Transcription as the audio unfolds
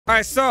All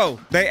right, so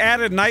they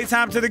added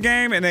nighttime to the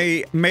game and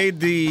they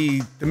made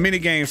the mini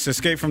games to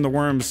escape from the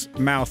worm's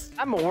mouth.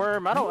 I'm a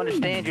worm. I don't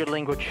understand your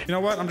language. You know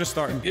what? I'm just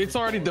starting. It's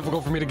already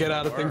difficult for me to get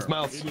out of things'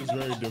 mouths. It is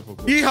very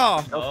difficult.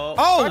 Yeehaw!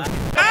 Oh!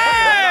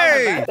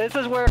 Hey! This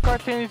is where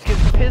CaRtOoNz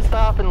gets pissed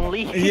off and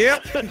leaves.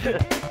 Yep.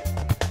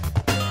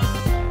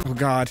 Oh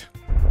God.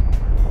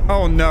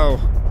 Oh no.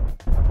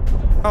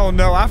 Oh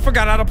no, I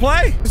forgot how to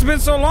play. It's been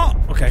so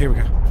long. Okay, here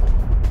we go.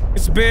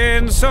 It's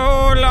been so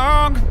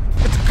long.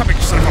 Come here,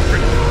 you son of a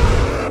bitch.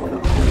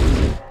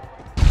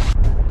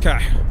 Okay.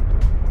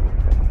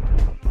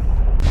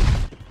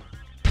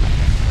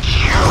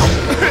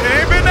 It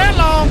ain't been that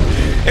long.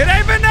 It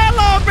ain't been that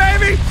long,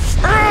 baby.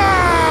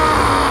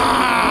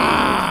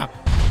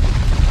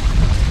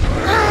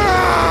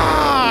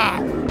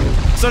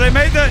 So they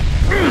made the...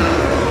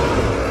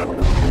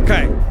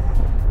 Okay.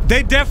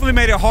 They definitely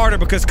made it harder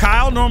because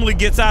Kyle normally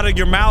gets out of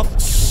your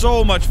mouth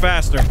so much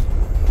faster.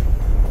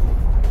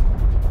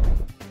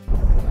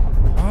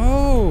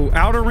 Oh,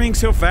 outer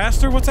rings heal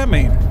faster? What's that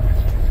mean?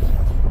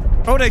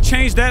 Oh, they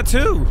changed that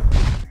too.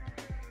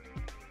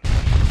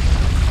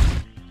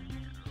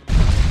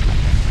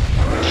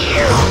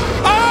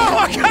 Oh,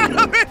 I got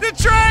him in the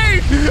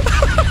train!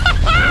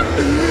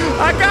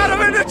 I got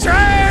him in the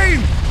train!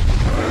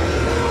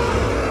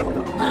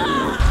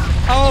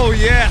 Oh,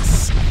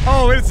 yes.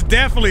 Oh, it's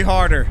definitely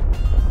harder.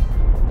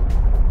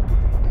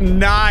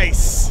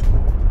 Nice.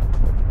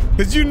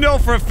 Because you know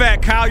for a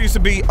fact Kyle used to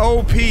be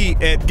OP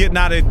at getting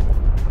out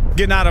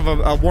of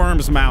a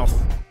worm's mouth.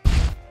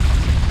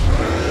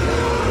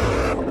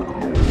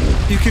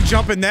 You can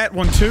jump in that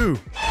one too.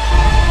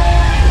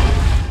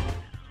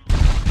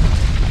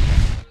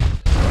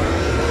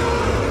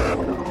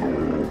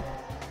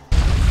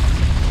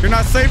 You're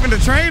not saving the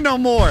train no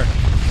more.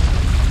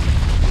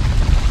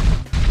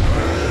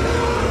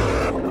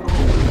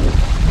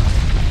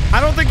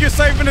 I don't think you're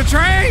saving the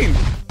train.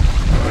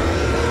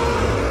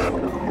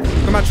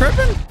 Am I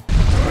tripping?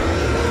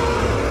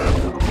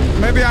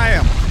 Maybe I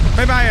am.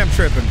 Maybe I am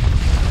tripping.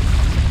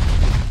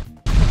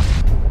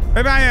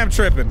 Maybe I am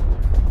tripping.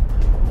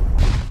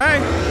 Hey.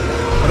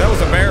 Oh, that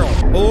was a barrel.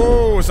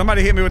 Oh,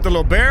 somebody hit me with the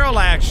little barrel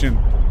action.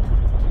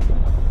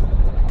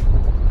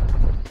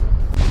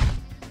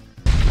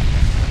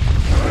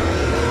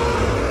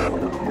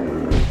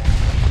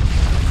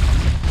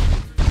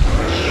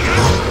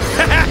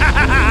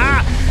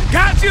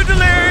 Got you,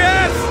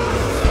 Delirious!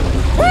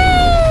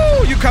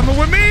 Woo! You coming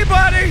with me,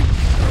 buddy?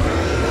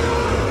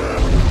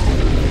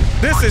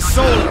 This is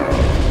so...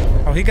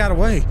 Oh, he got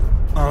away.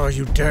 Oh,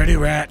 you dirty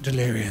rat,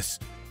 Delirious.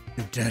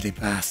 You dirty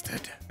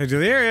bastard. Hey,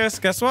 Delirious,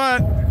 guess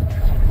what?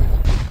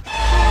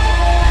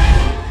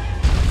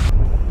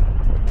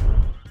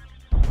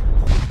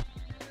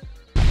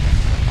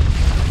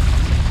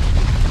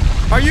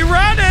 Are you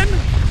running?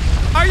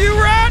 Are you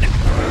running?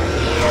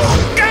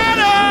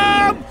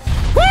 Got him!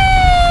 Woo!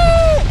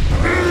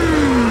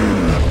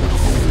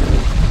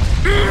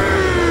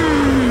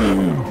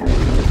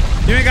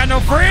 You ain't got no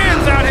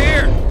friends out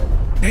here.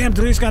 Damn,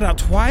 Delirious got out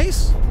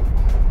twice?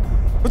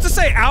 What's it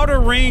say? Outer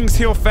rings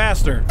heal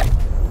faster.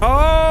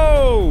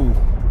 Oh!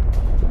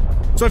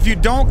 So if you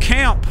don't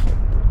camp,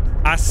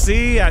 I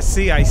see.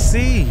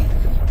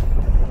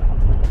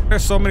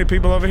 There's so many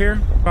people over here,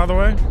 by the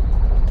way.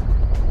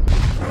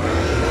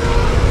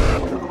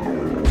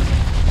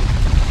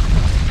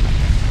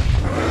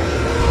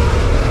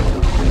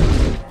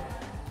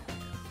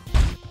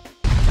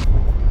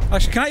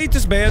 Actually, can I eat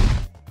this bed?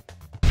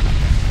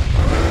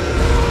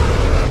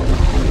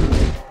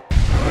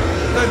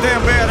 Get that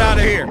damn bed out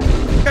of here.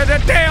 Get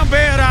that damn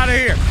bed out of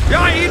here.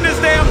 Y'all ain't eating this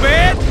damn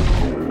bed.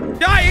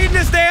 Y'all ain't eating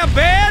this damn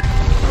bed.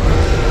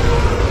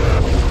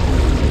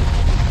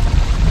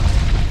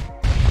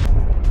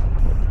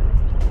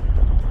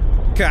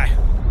 Okay.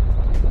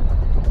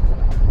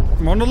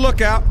 I'm on the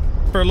lookout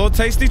for a little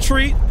tasty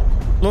treat.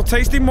 A little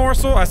tasty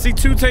morsel. I see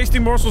 2 tasty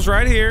morsels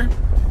right here.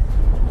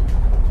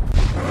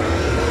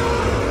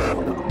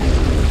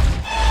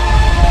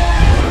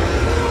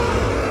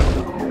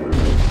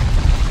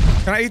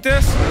 Can I eat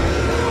this?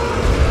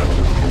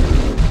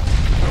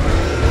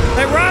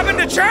 They robbing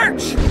the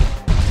church!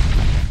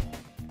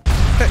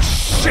 That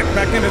shit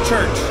back in the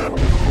church.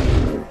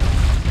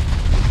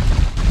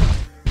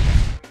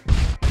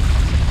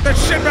 That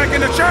shit back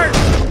in the church!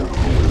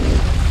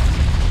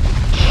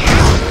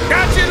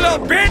 Got you,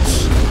 little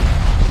bitch!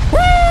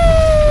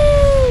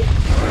 Woo!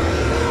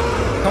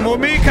 Come with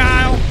me,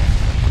 Kyle.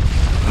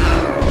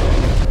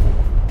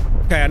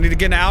 Okay, I need to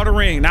get in the outer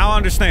ring. Now I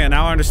understand.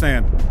 Now I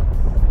understand.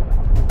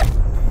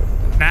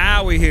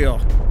 Now we heal.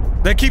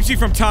 That keeps you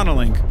from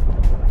tunneling,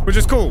 which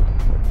is cool.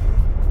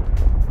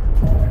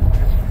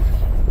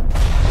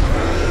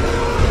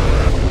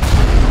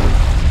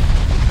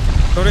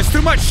 So there's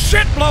too much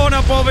shit blowing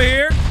up over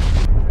here.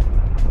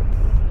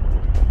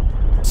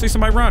 See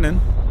somebody running.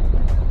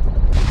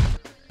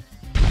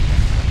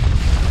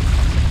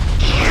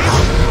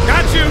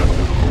 Got you!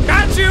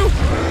 Got you!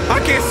 I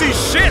can't see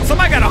shit.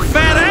 Somebody got a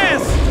fat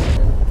ass.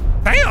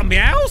 Damn,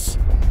 Meows.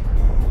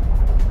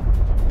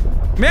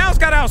 Meows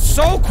got out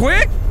so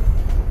quick.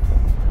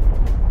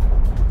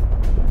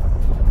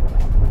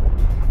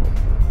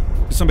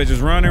 somebody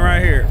just running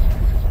right here.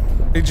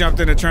 He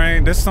jumped in the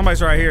train.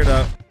 Somebody's right here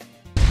though.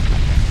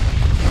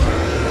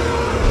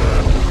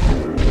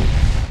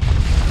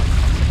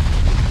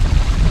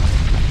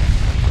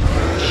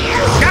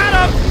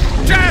 Got him!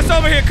 Giants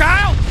over here,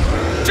 Kyle!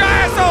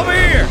 Giants over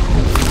here!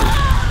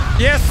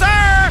 Yes,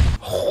 sir!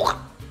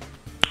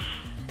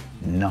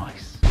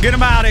 Nice. Get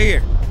him out of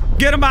here.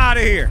 Get him out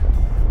of here.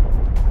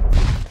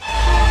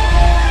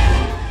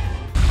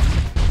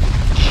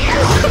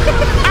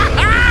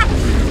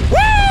 Woo!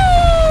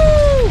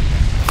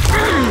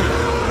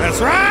 That's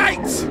right!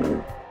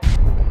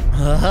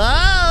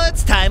 Oh,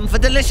 it's time for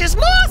delicious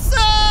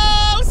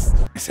morsels!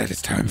 I said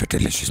it's time for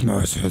delicious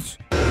morsels.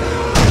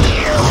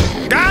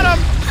 Got him!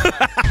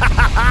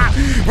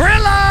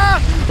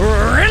 Rilla!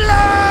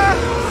 Rilla!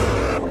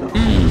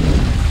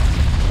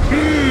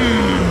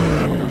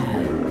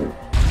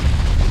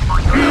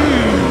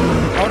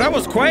 Oh, that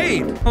was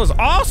Quaid. That was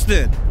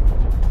Austin.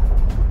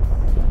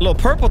 A little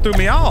purple threw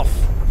me off.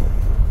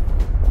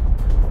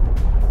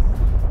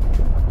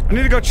 I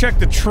need to go check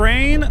the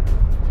train.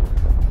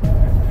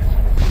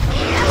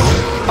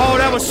 Oh,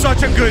 that was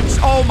such a good...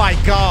 Oh, my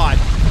God.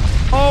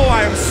 Oh,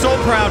 I am so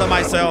proud of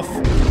myself.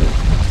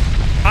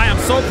 I am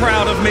so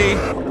proud of me.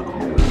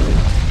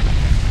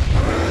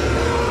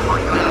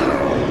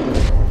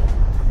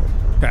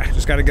 Okay,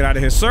 just got to get out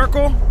of his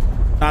circle.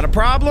 Not a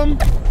problem.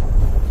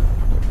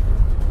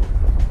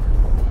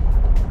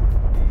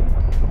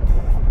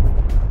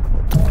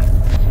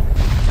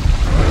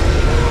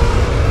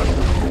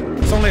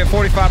 It's only at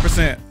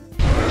 45%.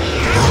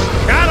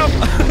 Got him!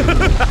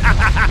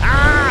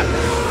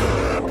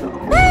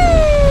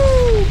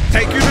 Woo!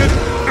 Take you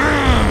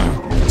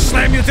to...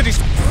 slam you into these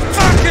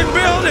fucking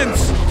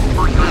buildings!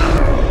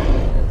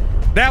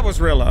 That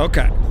was Rilla.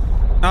 Okay.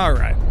 All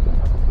right.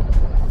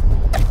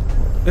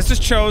 This is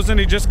Chosen.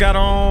 He just got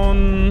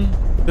on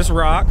this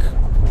rock.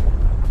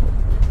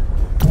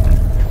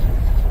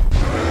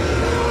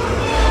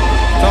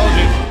 Told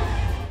you.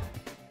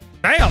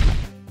 Damn!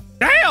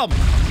 Damn!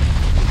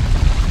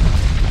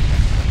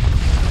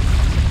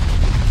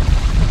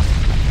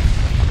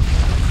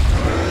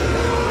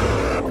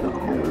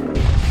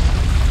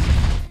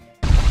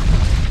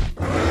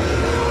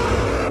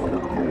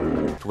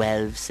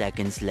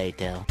 Seconds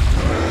later.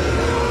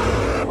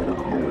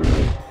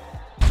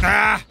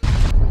 Ah!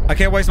 I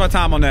can't waste my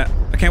time on that.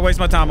 I can't waste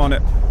my time on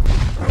it.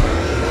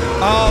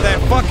 Oh,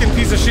 that fucking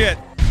piece of shit.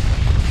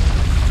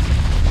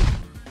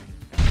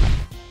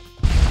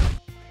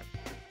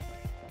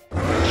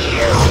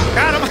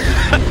 Got him.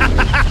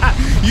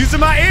 Using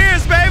my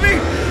ears, baby.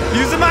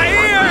 Using my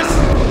ears.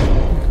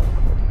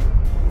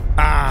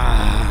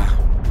 Ah.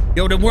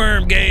 Yo, the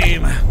worm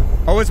game.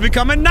 Oh, it's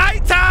becoming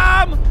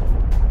nighttime.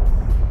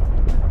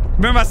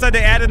 Remember I said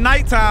they added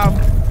nighttime.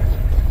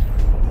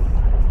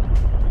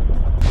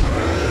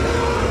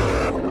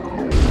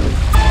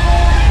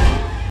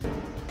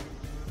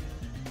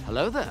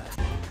 Hello there.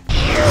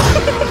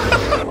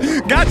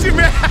 Got you,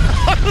 man.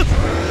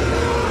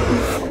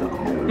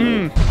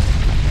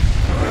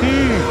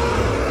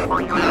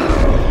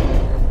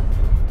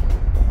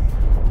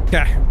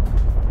 Okay.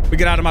 We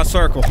get out of my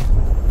circle.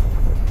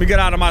 We get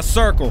out of my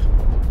circle.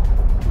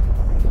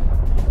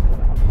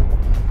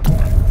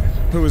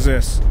 Who is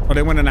this? Oh,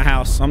 they went in the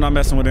house. I'm not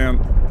messing with them.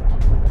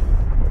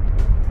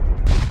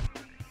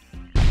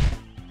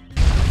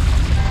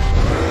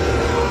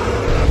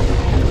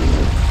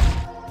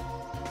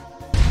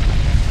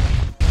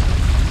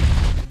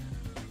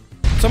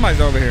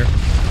 Somebody's over here.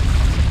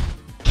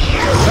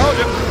 Told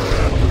you.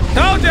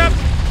 Told you.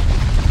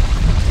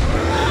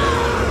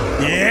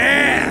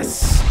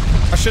 Yes.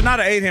 I should not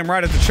have ate him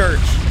right at the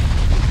church.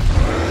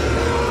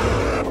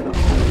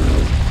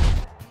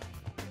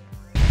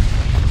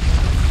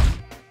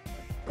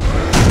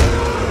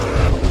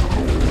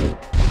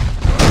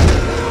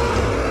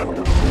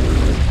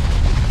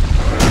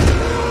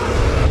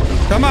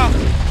 Come on.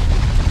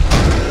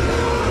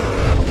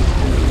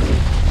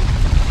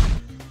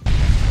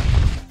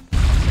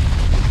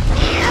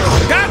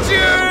 Got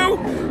you!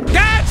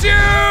 Got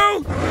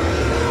you!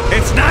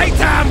 It's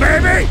nighttime,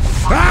 baby!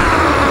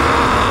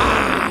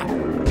 Ah!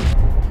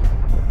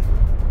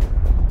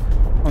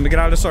 Let me get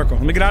out of the circle.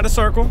 Let me get out of the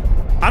circle.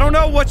 I don't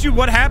know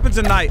what happens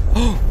at night.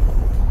 Oh,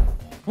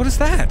 what is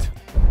that?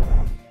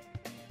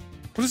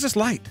 What is this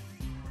light?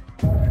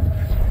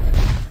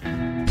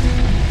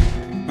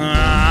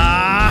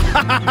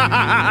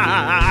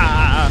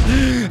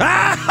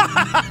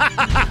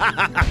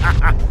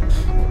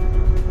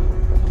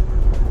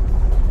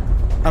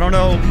 I don't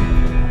know.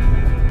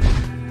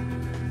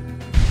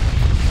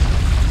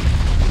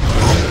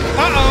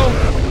 Uh-oh.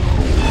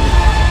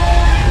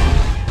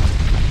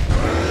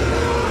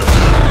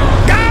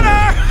 Got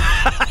her!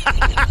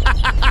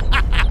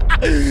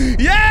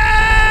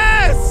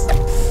 Yes!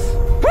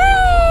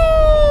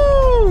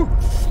 Woo!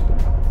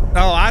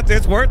 Oh,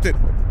 it's worth it.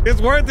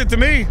 It's worth it to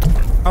me.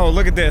 Oh,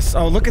 look at this.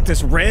 Oh, look at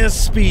this res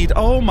speed.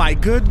 Oh my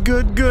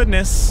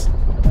goodness.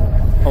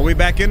 Oh, we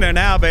back in there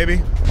now,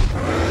 baby.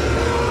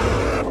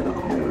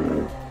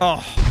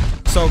 Oh,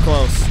 so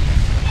close.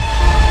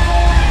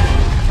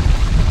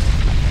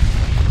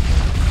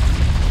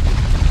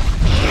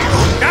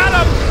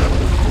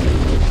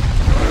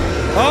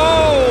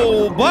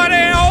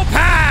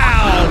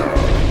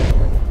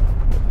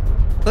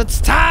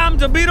 It's time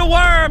to beat a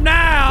worm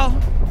now.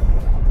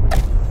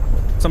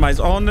 Somebody's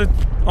on it.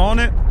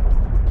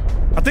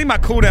 I think my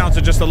cooldowns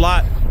are just a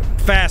lot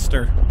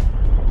faster.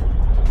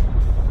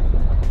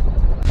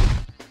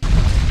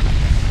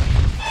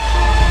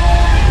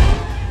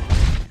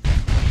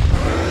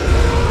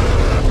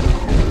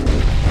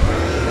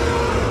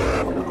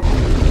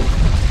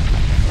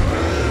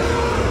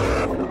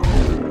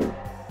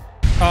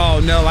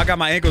 Oh no, I got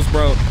my ankles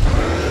broke.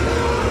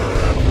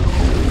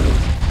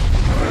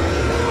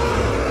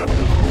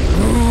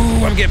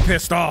 Ooh, I'm getting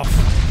pissed off.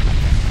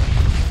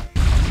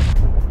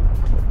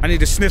 I need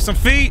to sniff some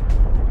feet.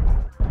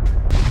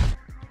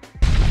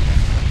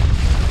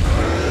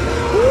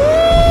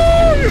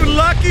 Woo, you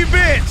lucky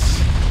bitch.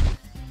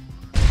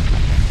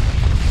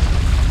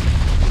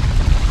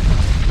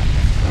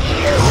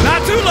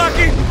 Not too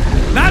lucky.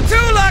 Not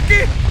too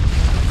lucky.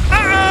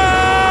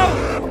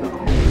 Uh-oh.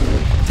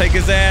 Take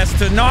his ass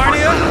to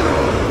Narnia.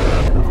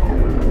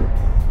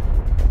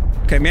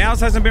 Okay,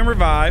 Meows hasn't been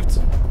revived.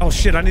 Oh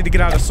shit, I need to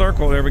get out of the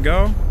circle. There we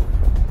go.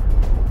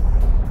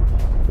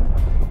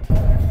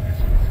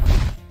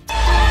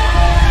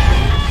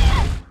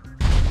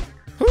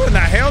 Who in the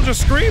hell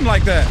just screamed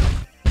like that?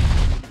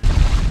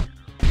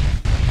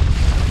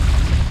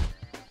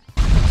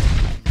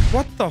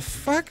 What the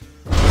fuck?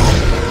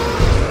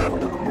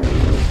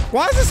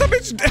 Why is this a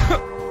bitch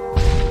down?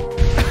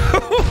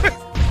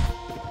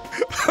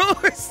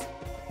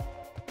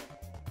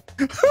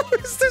 Who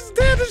is this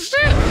dead as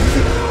shit?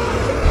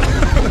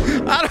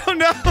 I don't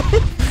know.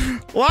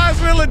 Why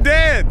is Willa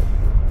dead?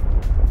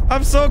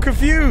 I'm so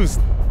confused.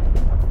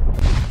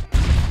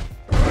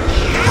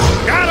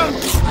 Got him.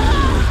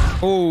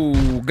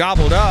 Oh,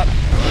 gobbled up.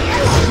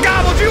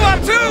 Gobbled you up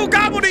too,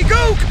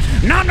 gobbledygook.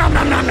 Nom nom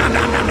nom nom nom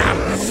nom nom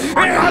nom.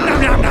 Nom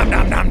nom nom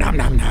nom nom nom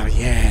nom nom.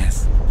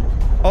 Yes.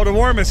 Oh, the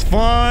worm is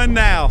fun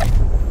now.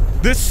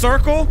 This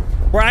circle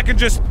where I can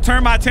just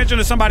turn my attention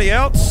to somebody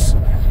else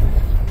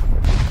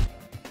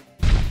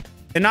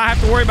and not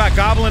have to worry about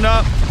gobbling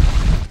up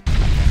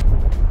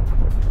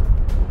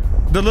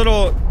the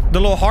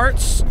little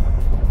hearts.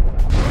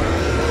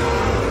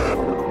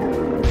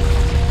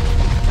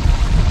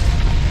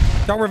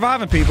 Y'all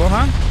reviving people,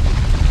 huh?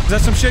 Is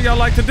that some shit y'all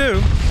like to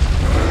do?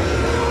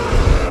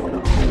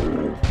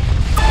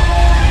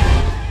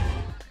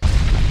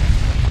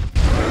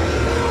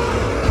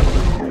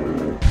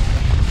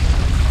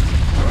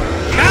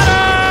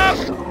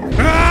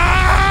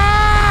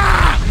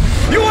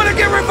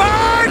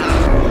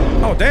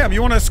 Oh, damn,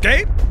 you want to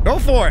escape? Go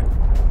for it.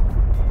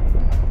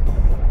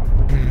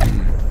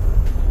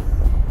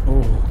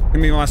 Oh,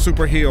 give me my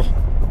super heal.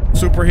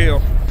 Super heal.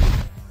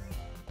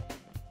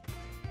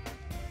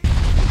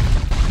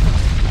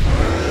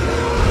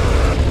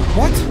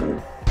 What?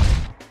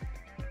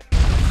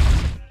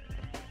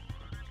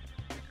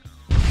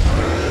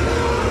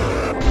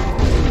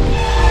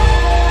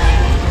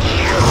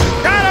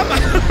 Got him!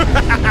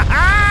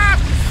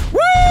 Woo!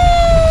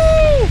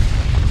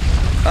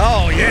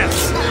 Oh,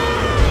 yes.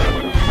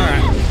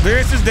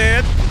 Bryce is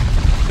dead.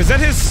 Is that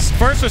his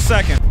first or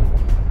second?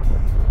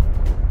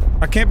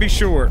 I can't be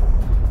sure.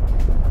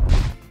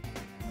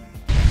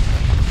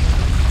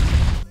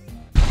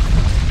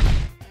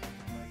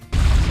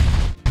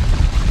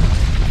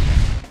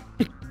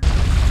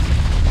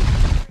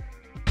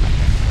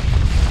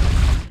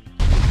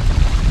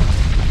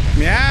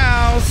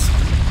 Meows.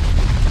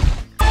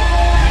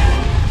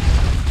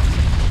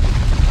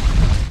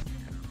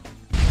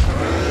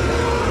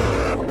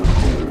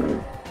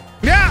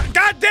 Yeah,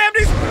 goddamn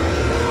these.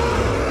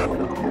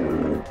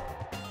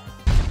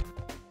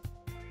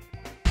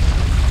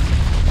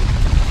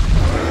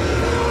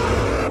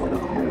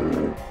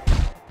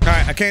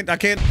 I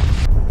can't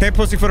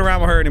pussyfoot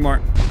around with her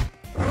anymore.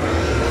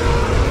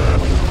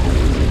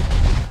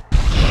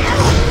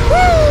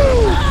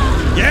 Woo!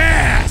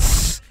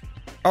 Yes!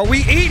 Are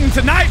we eating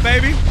tonight,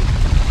 baby?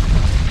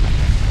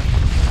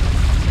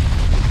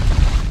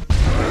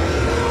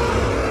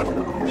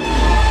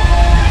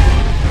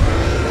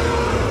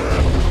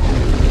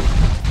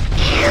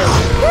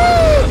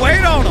 Woo!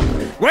 Wait on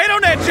him. Wait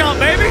on that jump,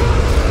 baby.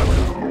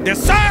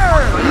 Yes, sir.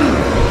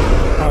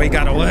 Oh, he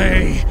got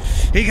away.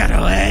 He got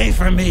away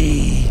from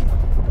me.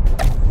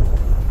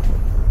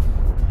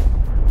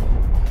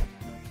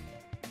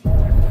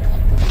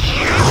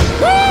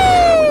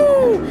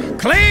 Woo!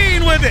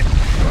 Clean with it.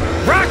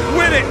 Rock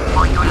with it.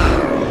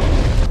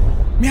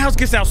 Meows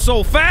gets out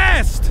so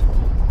fast.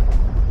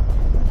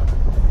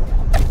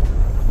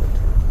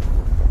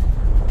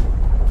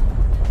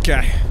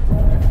 Okay.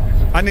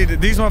 I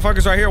need these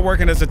motherfuckers right here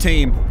working as a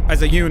team,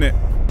 as a unit.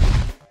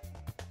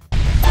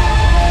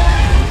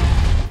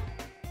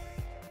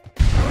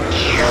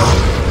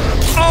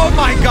 Oh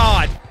my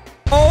God.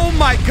 Oh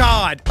my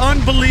God.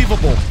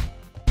 Unbelievable.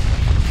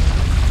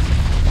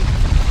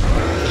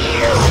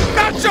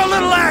 Got your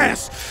little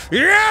ass.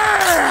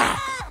 Yeah.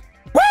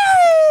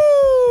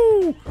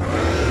 Woo!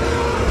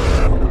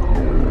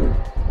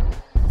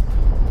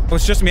 Oh,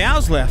 it's just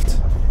Meows left.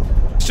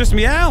 It's just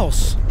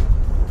Meows.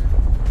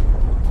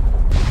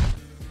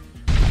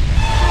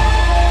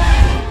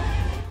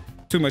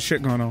 Too much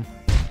shit going on.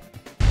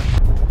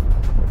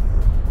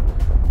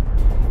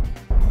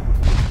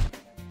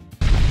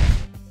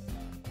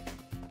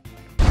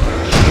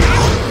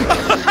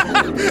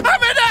 I'm in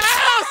the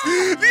house!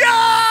 Yo!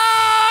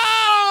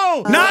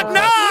 Knock,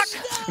 knock!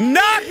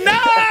 Knock,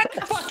 knock!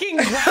 Fucking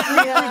grab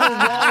me through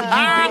the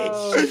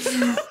wall, you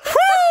bitch.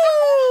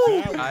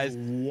 Woo! Guys,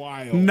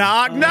 wild.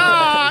 Knock,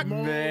 knock!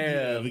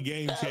 Man, the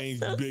game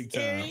changed big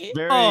time.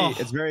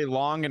 It's very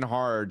long and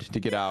hard to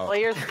get out.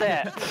 Player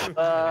stats.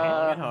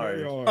 Very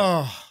hard.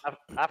 Oh.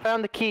 I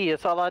found the key.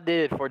 That's all I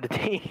did for the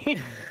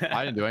team.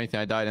 I didn't do anything.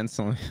 I died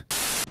instantly.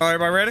 All right,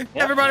 everybody ready?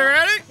 Yep. Everybody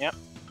ready? Yep.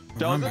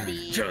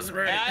 Joseph,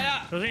 ready?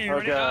 Yeah.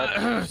 Oh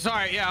god.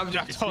 Sorry, yeah, I'm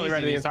totally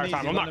ready the entire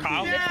time. I'm not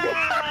Kyle.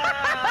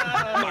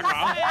 I'm not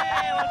Kyle.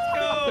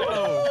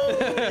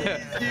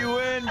 You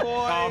win,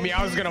 boy. Yeah,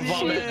 I was gonna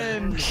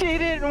vomit. She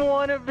didn't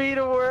want to be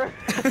the word.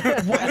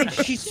 What?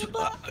 She's.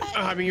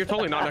 I mean, you're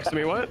totally not next to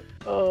me. What?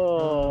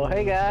 Oh,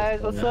 hey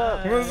guys, what's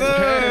up? What's up?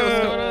 Hey,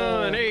 what's going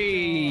on?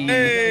 Hey.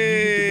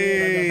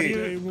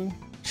 Hey.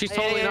 She's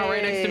totally not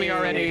right next to me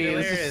already.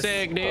 This is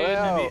sick, dude.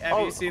 Wow. Have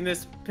you seen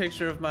this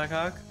picture of my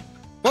cock?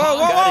 Whoa,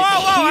 whoa, whoa,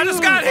 whoa, whoa! I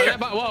just got here.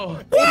 Whoa.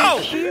 Whoa!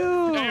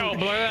 Cute. Hey, yo,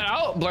 blur that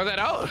out. Blur that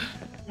out.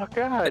 Oh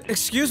god.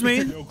 Excuse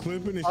me. Yo,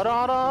 clipping and Hold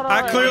on, hold on.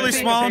 I clearly Take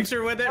a spawned.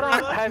 picture with it, Hold on.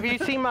 Rella? Have you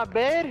seen my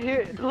bed?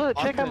 Here, look,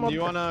 check out Austin, my do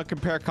you want to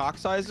compare cock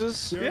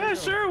sizes? Yeah,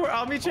 sure.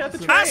 I'll meet you at the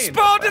train. I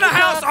spawned in a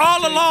house all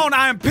alone.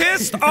 I am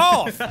pissed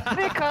off.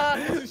 big cock,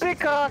 big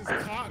cock.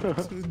 cock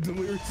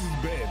delirious his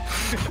bed.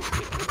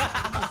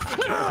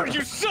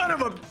 You son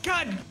of a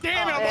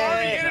goddamn! I'm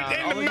already in the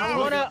I'm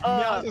mouth.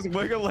 gonna just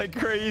wiggle like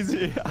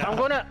crazy. I'm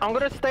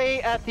gonna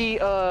stay at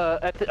the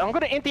I'm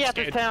gonna empty out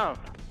this Skate. town.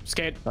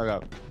 Skate. Okay.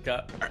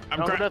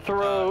 I'm gonna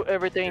throw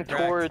everything you're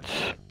towards.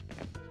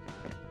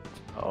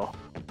 Oh.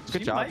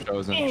 Good job,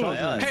 Chosen.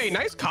 Hey,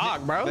 nice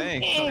cock, bro.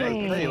 Thanks.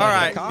 Hey. All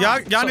right,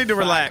 y'all need to fat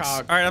relax.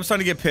 cock. All right, I'm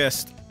starting to get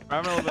pissed.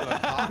 I'm having a little bit of a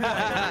cock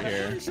fight over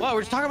here. Well,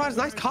 we're just talking about his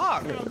nice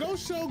cock. Yo, go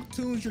show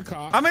Toons your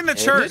cock. I'm in the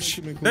church.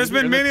 There's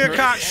been many a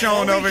cock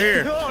shown over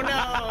here. Oh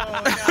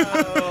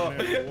no!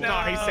 No,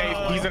 he's safe.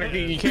 He's in a.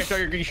 You can't show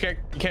your. You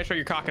can't show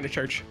your cock in a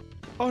church.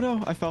 Oh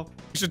no, I fell.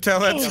 You should tell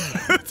that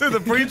to the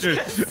preacher.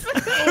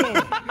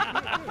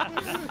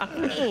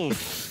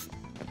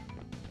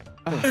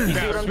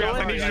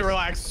 I need you to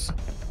relax.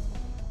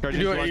 You're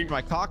doing- doing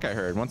my cock, I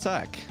heard. One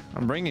sec.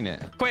 I'm bringing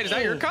it. Wait, is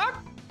that your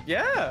cock?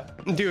 Yeah.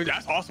 Dude,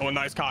 that's also a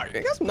nice cock.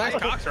 You got some nice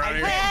cocks around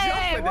here.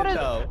 Hey, Jump what with is? it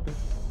though.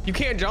 You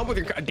can't jump with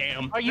your cock.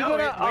 Damn. Are you No,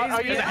 gonna? it weighs Are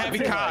me you? It's a heavy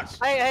cock.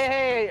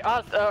 Hey,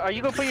 are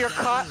you gonna put your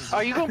cock?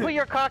 Are you gonna put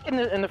your cock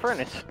in the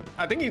furnace?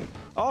 I think you.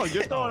 Oh,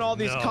 you're throwing all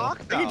these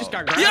cocks I think you just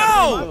got grabbed.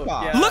 Yo,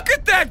 Yeah. look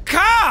at that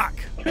cock.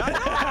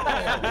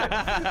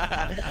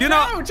 You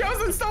know, No,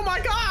 Chosen stole my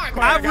cock.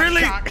 I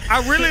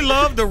really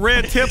love the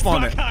red tip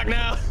on My it. cock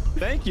now.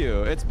 Thank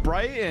you. It's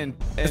bright and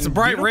It's a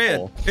bright red.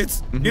 beautiful.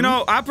 It's you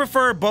know, I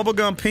prefer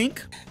bubblegum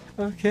pink.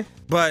 Okay.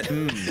 But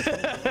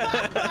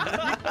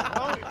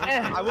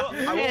I will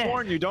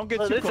warn you. Don't get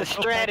Well, too this is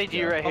close.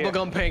 strategy right here.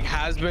 Bubblegum pink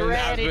has been,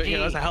 you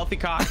know, it's a healthy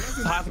cock.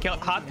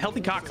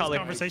 Healthy cock color.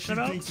 Conversation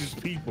about? Thinks it's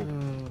people.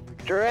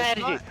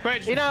 Strategy.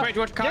 Wait, You know, wait, do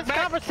you want your cock this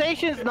back?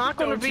 conversation's not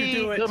going to Don't you be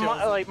do it,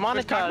 like cock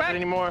monetized back?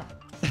 anymore.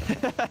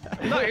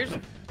 No, here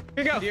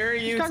you go.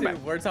 Dear Cock back.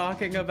 YouTube, we're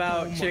talking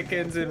about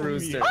chickens and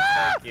roosters.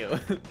 Thank you.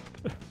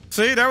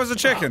 see, that was a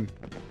chicken.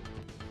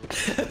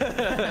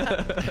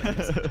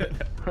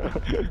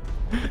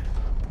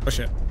 Oh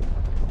shit.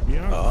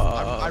 Yeah.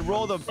 I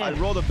rolled a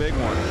big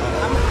one.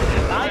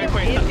 I am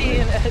wait,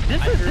 Indian.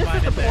 This is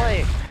the there.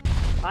 play.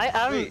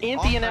 I'm Wait,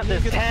 Indian at Austin,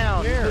 this you get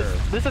town. here.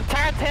 This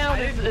entire town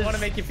I is didn't want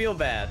to make you feel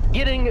bad.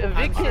 getting I'm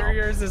evicted. sure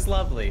yours is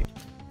lovely.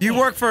 You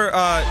work for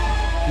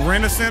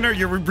Rent-A-Center.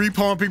 You're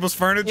repoing people's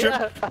furniture.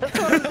 Yeah, that's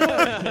what I'm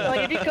doing.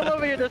 Like if you come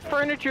over here, there's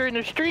furniture in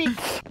the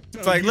streets.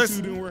 It's like, you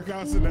listen. two didn't work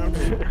out, so now I'm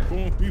just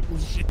pulling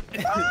people's shit.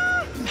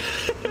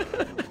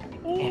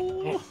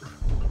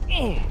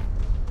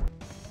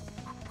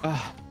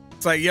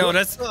 It's like, yo,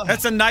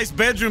 that's a nice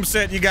bedroom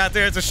set you got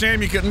there. It's a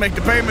shame you couldn't make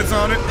the payments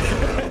on it.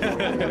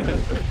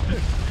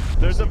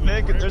 There's a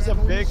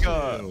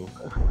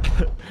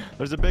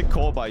big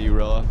coal by you,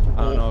 Rilla.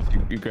 I don't know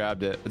if you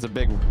grabbed it. It's a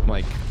big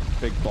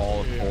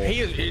ball of coal.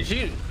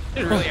 She's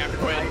really after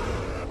Quinn.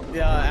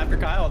 Yeah, after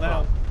Kyle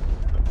now.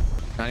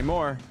 Not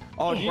anymore.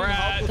 Oh, We're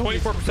at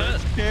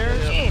 24%.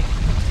 Chairs?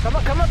 Come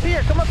up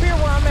here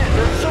where I'm at.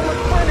 There's so much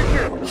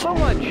furniture, so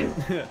much.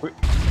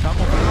 Come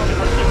on,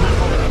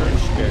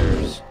 church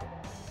chairs.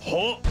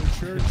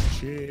 Church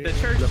chair. The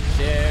church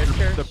chair,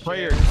 church The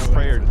prayer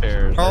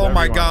chairs. Oh whatever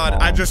my you wanna God!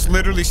 call I them. just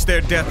literally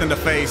stared death in the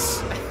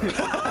face.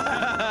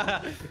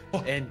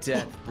 and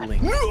death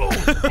blink.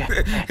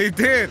 He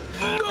did.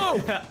 No,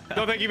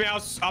 thank you,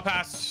 Mouse. I'll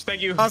pass.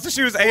 Thank you. Also,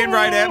 she was aiming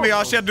right at me.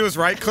 All she had to do was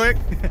right click.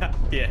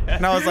 Yeah.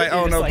 And I was like,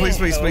 oh no, please,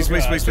 please, please,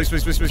 please, please, please,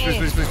 please, please, please, please,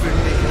 please, please, please.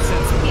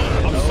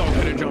 I'm so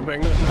good at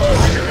jumping.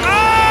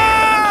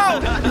 Oh!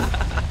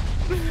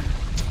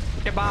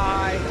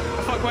 Goodbye.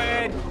 Fuck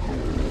Quinn.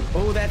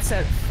 Oh, that's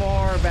set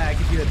far back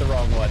if you hit the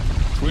wrong one.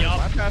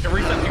 Yup. It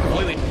resets you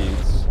completely.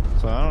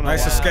 So I don't know.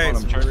 Nice why escape.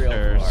 I'm church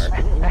stairs.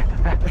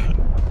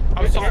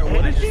 I'm sorry,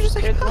 what did you just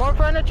say? It's more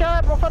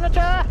furniture, more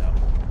furniture.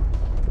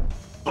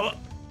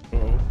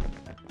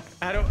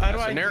 How do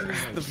I use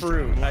the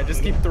broom? I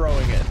just keep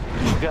throwing it.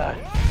 God.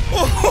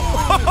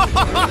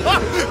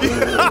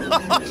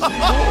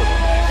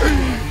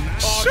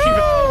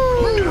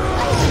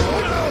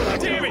 Oh,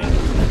 damn it!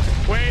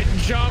 Wait,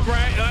 jump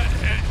right.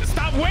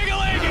 Stop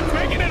wiggling! It's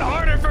making it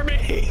harder for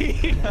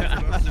me.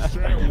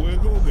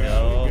 Wiggle,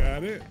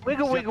 got it.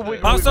 Wiggle, wiggle,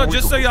 wiggle. Also, wiggle,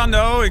 just so wiggle. y'all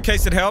know, in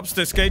case it helps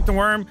to escape the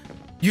worm,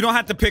 you don't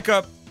have to pick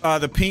up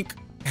the pink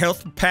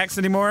health packs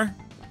anymore.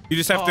 You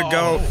just have to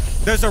go.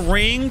 There's a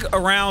ring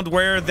around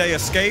where they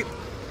escape.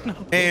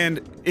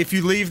 And if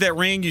you leave that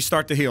ring, you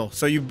start to heal.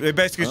 So it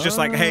basically is just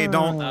like, hey,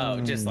 don't. Oh,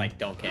 just like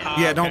don't camp.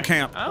 Yeah, don't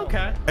camp.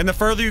 Okay. And the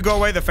further you go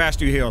away, the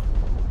faster you heal.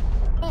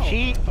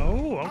 She.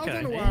 Oh, okay.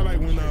 I don't know why, like,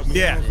 when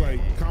Yeah. I was like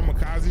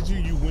kamikaze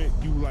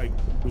you like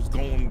was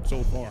going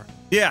so far.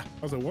 Yeah.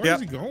 I was like, where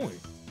is he going?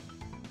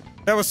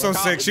 That was so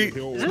sick. She Is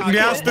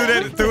Meows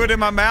threw it in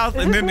my mouth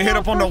and then hit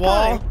up on the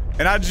wall,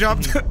 and I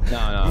jumped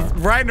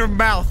right in her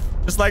mouth,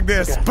 just like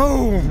this.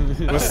 Boom!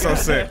 It was so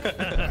sick.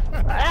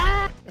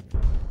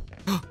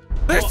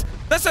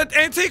 That's an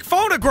antique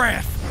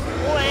phonograph.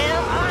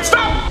 Well,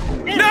 Stop!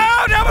 No,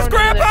 that was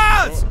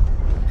Grandpa's.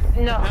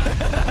 No.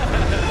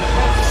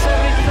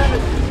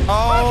 77.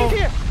 Oh. She's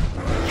here.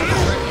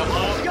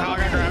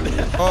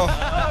 Oh.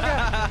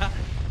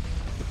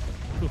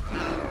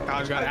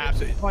 Kyle's got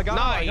absolutely. Oh, I got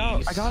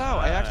out. I got out.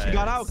 I actually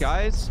got out,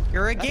 guys.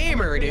 You're a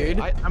gamer, dude.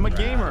 I'm a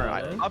gamer.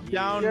 Up,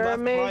 down, You're left,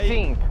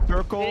 amazing. right,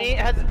 circle.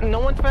 No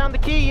one's found the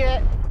key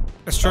yet.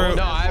 That's true.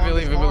 No, I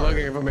believe we've been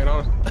looking, if I'm being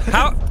honest.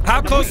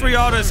 How close were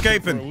y'all to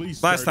escaping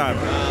last time?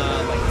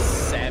 Like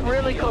 7.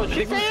 Really close.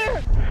 She's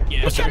there.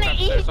 Yeah, She's trying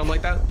to eat. something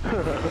like that.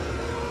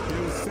 It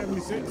was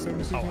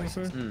 76, I want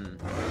to say.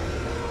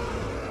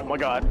 Oh my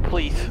God!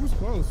 Please, It was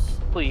close.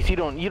 please. You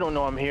don't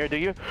know I'm here, do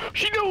you?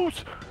 She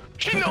knows.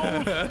 She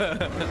knows.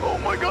 Oh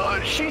my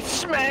God! She's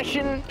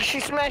smashing.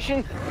 She's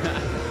smashing.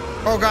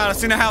 Oh God, I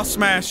seen a house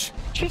smash.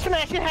 She's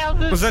smashing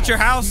houses. Was that your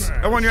house?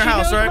 That wasn't your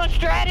house, knows right? my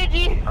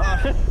strategy.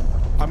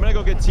 I'm gonna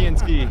go get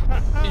TNT.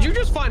 Did you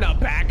just find a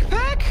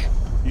backpack?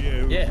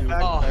 Yeah.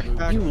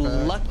 Yeah. You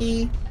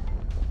lucky.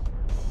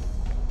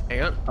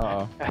 Hang on.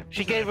 Uh-oh.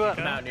 She gave up.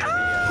 Out near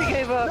the, She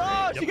gave up.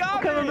 No, she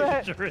got Coming me.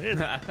 back.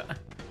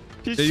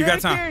 She's Yeah, you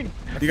got shaking. time.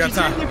 You got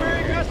time.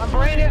 I'm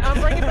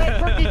bringing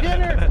back turkey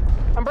dinner.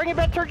 I'm bringing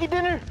back turkey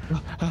dinner.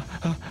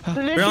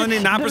 Delicious, We only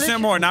need 9% delicious-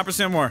 more.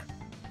 9% more.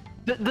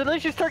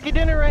 Delicious turkey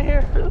dinner right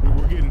here.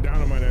 We're getting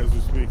dynamite as we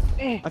speak.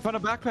 I found a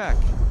backpack.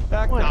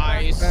 Backpack.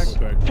 Nice.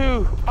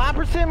 Backpack.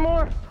 5%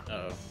 more. Where's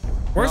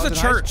When I the was in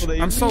high church? school, they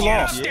I'm used so to-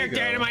 lost. There,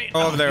 dynamite.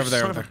 Oh, over there, you over there,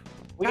 son over of there.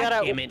 We God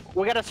gotta damn it.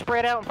 we gotta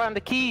spread out and find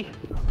the key.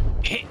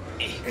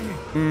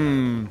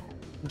 Hmm.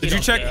 Did you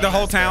check the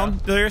whole town,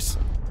 Delirious?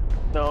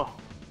 No.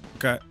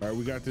 Okay. All right,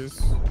 we got this.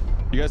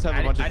 You guys have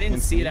a bunch of I didn't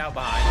TNT? see it out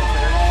behind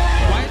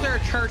us. Why is there a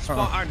church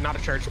spawn? Not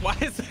a church. Why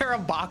is there a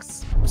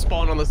box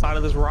spawn on the side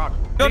of this rock? Yo,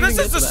 How do you this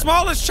even is get the to that?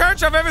 smallest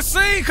church I've ever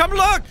seen. Come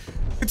look.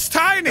 It's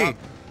tiny.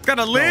 It's got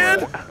a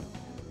lid.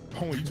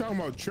 Oh, you talking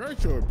about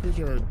church or a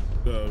picture of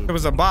It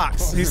was a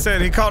box. He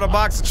said he called a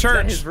box a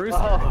church. His rooster.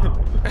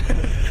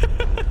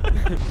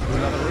 There's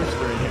another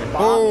rooster in here.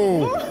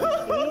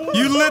 Oh.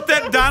 You lit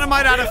that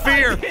dynamite out of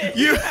fear.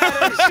 You.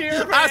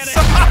 I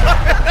saw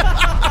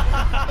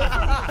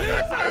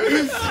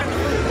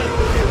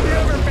You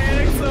ever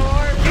panicked so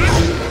hard?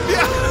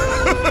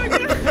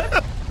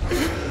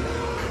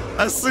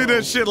 I see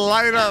that shit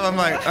light up. I'm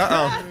like,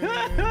 uh-oh.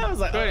 I was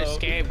like, Good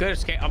escape. Good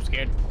escape. I'm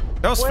scared.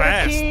 That was Where the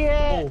fast. key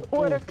at?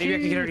 Where the Maybe I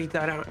can key? get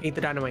her to eat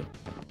the dynamite.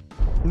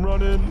 I'm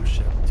running.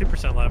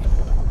 2% left.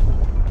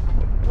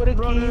 Where the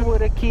key? Where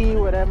the key?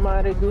 Where that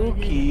mighty good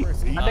key? I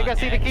think I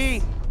see the X.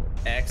 key.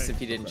 X if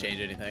you didn't change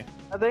anything.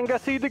 I think I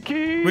see the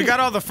key. We got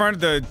all the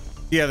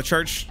the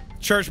church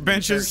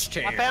benches.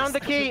 Chairs. I found the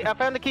key. I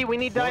found the key. We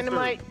need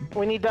dynamite.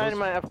 We need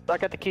dynamite. I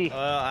got the key.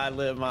 Well, I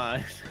live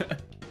mine.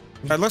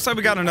 It looks like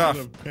we got enough.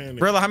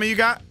 Brilla, how many you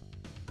got?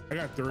 I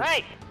got 3.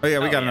 Hey, Oh yeah,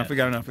 we got yeah. enough. We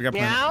got enough. We got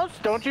plenty. Meows!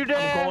 Don't you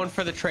dare! I'm going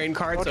for the train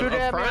cards Don't you up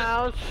dare, front.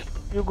 Meows!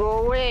 You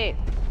go away.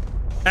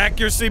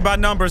 Accuracy by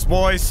numbers,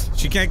 boys.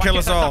 She can't kill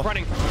us all. Stop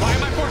running. Why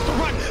am I forced to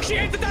run? She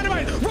ate the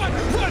dynamite. Run,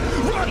 run,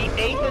 run. He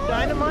ate the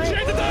dynamite? She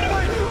ate the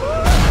dynamite.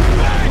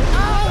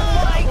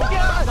 Oh my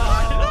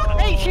god!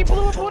 Hey, she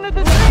blew up one of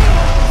the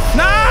trains!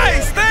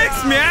 Nice!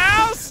 Thanks,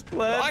 Meows!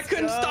 I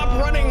couldn't stop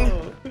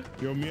running.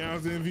 Yo,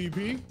 Meow's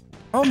MVP.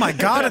 Oh my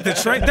god, at the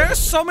train. There's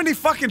so many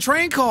fucking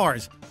train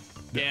cars.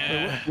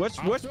 Yeah. Which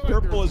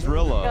purple is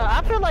Rilla? Yeah,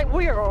 I feel like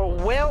we are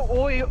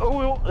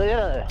well-oiled.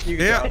 Yeah. You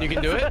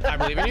can do it. I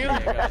believe in you.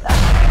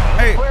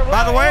 Hey, We're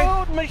by the way,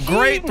 well-oiled machine.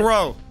 great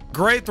throw.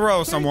 Great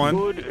throw, someone.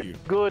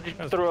 Good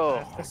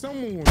throw.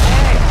 Someone.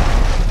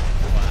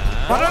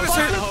 Why did I just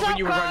I hear, was hoping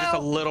you would run just a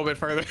little bit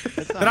further.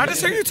 did I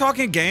just hear you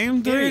talking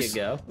game, There dude? you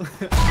go.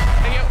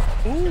 Hey, yo.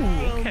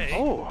 Okay.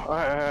 Oh,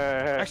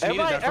 Actually,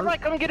 needed that everybody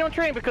come get on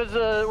train because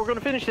we're gonna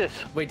finish this.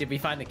 Wait, did we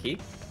find the key?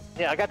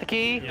 Yeah, I got the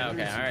key. Okay, all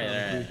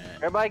right.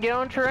 Everybody get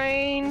on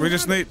train. We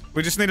just need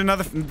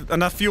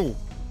enough fuel.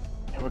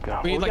 Here we go.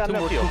 We need like 2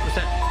 more 2%.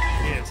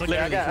 Yeah, it's like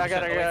I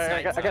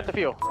got the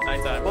fuel.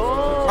 Nighttime.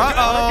 Oh,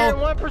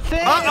 Uh-oh.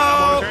 101%.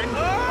 Uh-oh.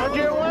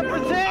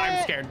 101%.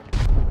 I'm scared.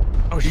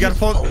 Oh, you gotta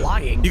pull.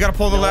 Flying. You gotta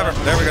pull the lever.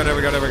 There we go. There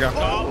we go. There we go.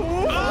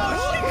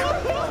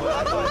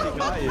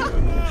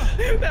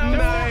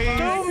 Nice.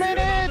 2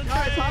 minutes.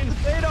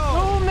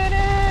 2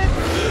 minutes.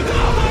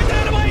 Oh my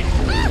dynamite!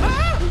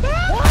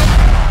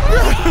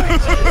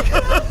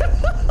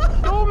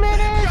 2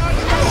 minutes.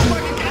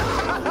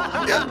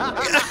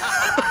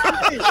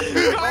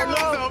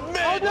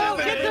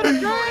 Get to the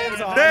train.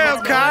 Damn,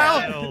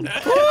 Kyle. Get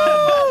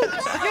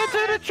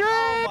to the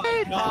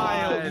train.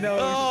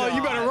 Oh,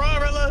 you better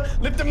run, Rilla.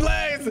 Lift them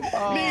legs.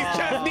 Knees,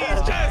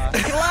 chest.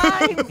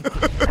 Climb.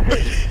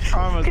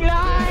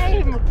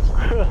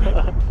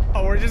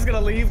 Oh, we're just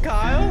gonna leave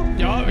Kyle?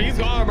 Yo, he's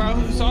gone, bro.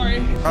 Sorry.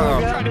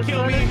 Uh-oh. Trying to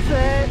kill me.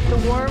 The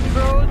worm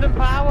grows in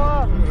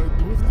power.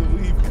 What's the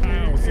leave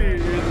Kyle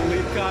saying?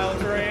 Leave Kyle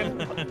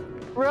train.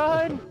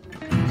 Run.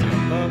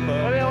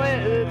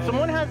 Wait.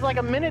 Someone has like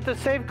a minute to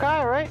save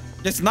Kyle, right?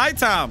 It's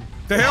nighttime.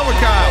 The hell with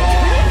Kyle.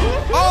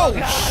 Oh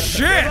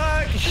shit.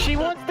 She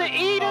wants to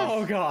eat us.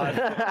 Oh, God.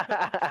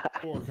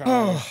 Poor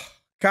Kyle.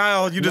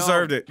 Kyle, you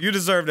deserved it. You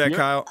deserved that,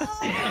 Kyle.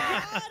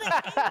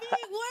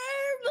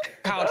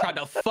 Kyle tried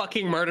to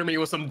fucking murder me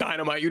with some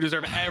dynamite. You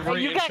deserve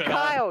every You got inch of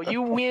Kyle.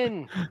 You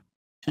win.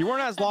 You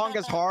weren't as long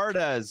as hard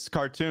as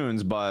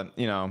CaRtOoNz, but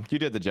you know, you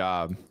did the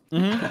job.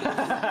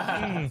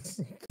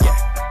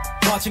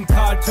 Watching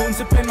cartoons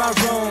up in my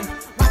room.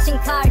 Watching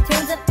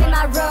cartoons up in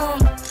my room.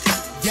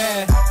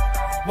 Yeah.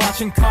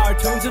 Watching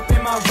cartoons up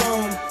in my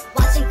room.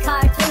 Watching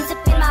cartoons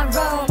up in my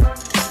room.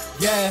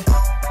 Yeah.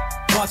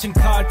 Watching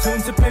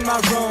cartoons up in my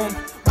room.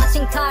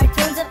 Watching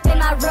cartoons up in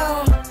my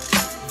room.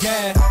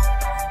 Yeah.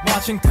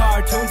 Watching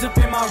cartoons up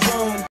in my room.